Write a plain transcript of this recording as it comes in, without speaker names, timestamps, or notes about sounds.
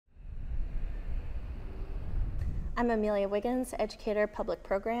I'm Amelia Wiggins, Educator of Public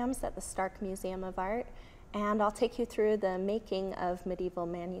Programs at the Stark Museum of Art, and I'll take you through the making of medieval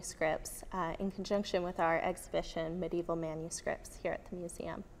manuscripts in conjunction with our exhibition, Medieval Manuscripts, here at the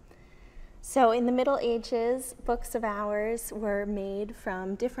museum. So in the Middle Ages, books of hours were made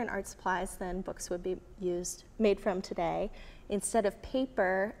from different art supplies than books would be made from today. Instead of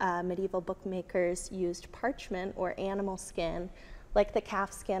paper, medieval bookmakers used parchment or animal skin, like the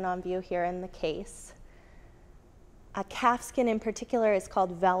calf skin on view here in the case. A calf skin in particular is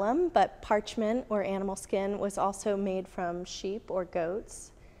called vellum, but parchment or animal skin was also made from sheep or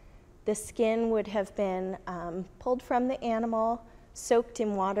goats. The skin would have been pulled from the animal, soaked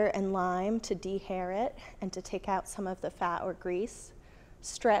in water and lime to dehair it and to take out some of the fat or grease,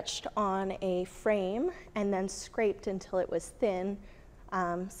 stretched on a frame, and then scraped until it was thin,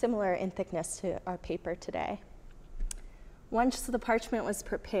 similar in thickness to our paper today. Once the parchment was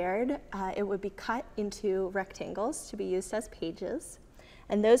prepared, it would be cut into rectangles to be used as pages,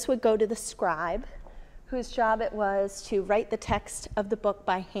 and those would go to the scribe, whose job it was to write the text of the book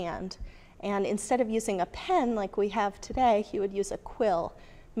by hand. And instead of using a pen like we have today, he would use a quill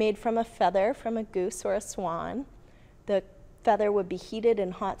made from a feather from a goose or a swan. The feather would be heated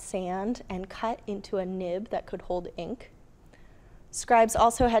in hot sand and cut into a nib that could hold ink. Scribes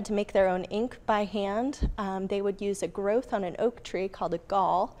also had to make their own ink by hand. They would use a growth on an oak tree called a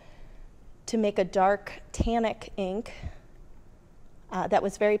gall to make a dark tannic ink that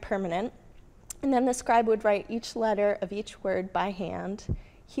was very permanent. And then the scribe would write each letter of each word by hand.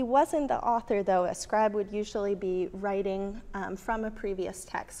 He wasn't the author, though. A scribe would usually be writing from a previous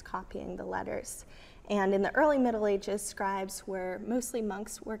text, copying the letters. And in the early Middle Ages, scribes were mostly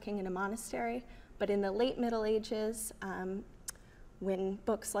monks working in a monastery. But in the late Middle Ages, when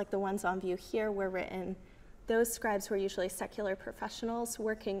books like the ones on view here were written, those scribes were usually secular professionals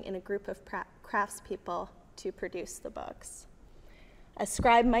working in a group of craftspeople to produce the books. A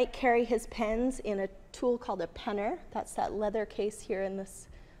scribe might carry his pens in a tool called a penner. That's that leather case here in this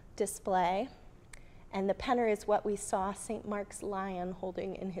display. And the penner is what we saw St. Mark's lion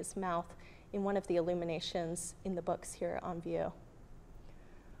holding in his mouth in one of the illuminations in the books here on view.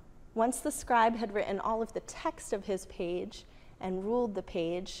 Once the scribe had written all of the text of his page and ruled the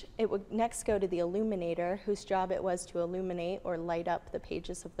page, it would next go to the illuminator, whose job it was to illuminate or light up the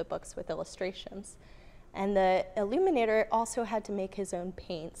pages of the books with illustrations. And the illuminator also had to make his own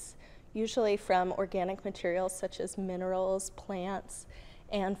paints, usually from organic materials such as minerals, plants,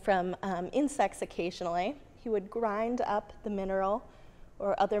 and from insects occasionally. He would grind up the mineral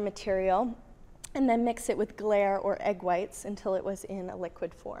or other material and then mix it with glaire or egg whites until it was in a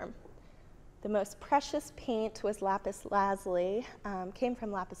liquid form. The most precious paint was lapis lazuli, came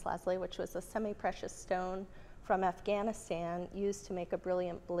from lapis lazuli, which was a semi-precious stone from Afghanistan used to make a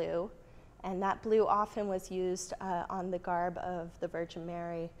brilliant blue. And that blue often was used on the garb of the Virgin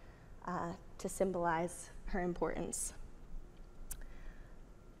Mary to symbolize her importance.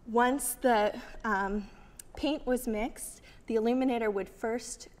 Once the paint was mixed, the illuminator would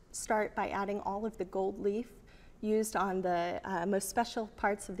first start by adding all of the gold leaf used on the most special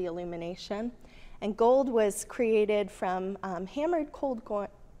parts of the illumination. And gold was created from hammered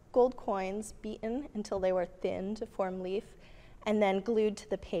gold coins beaten until they were thin to form leaf, and then glued to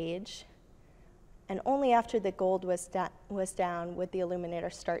the page. And only after the gold was down would the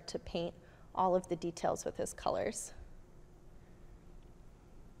illuminator start to paint all of the details with his colors.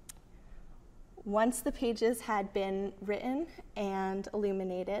 Once the pages had been written and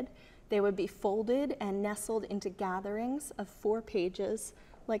illuminated, they would be folded and nestled into gatherings of 4 pages,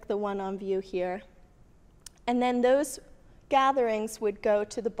 like the one on view here. And then those gatherings would go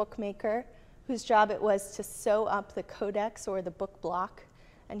to the bookmaker, whose job it was to sew up the codex or the book block.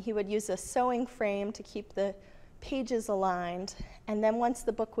 And he would use a sewing frame to keep the pages aligned. And then once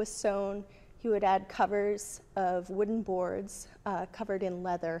the book was sewn, he would add covers of wooden boards covered in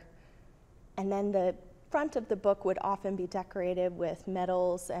leather. And then the front of the book would often be decorated with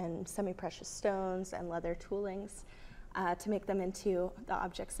metals and semi-precious stones and leather toolings to make them into the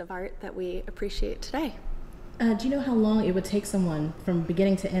objects of art that we appreciate today. Do you know how long it would take someone from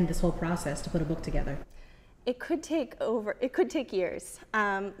beginning to end this whole process to put a book together? It could take years.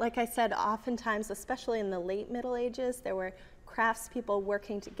 Like I said, oftentimes, especially in the late Middle Ages, there were craftspeople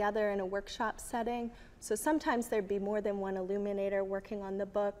working together in a workshop setting. So sometimes there'd be more than one illuminator working on the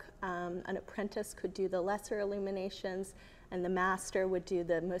book. An apprentice could do the lesser illuminations, and the master would do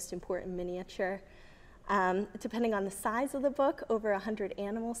the most important miniature. Depending on the size of the book, over 100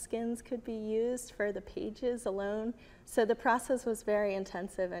 animal skins could be used for the pages alone. So the process was very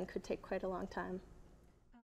intensive and could take quite a long time.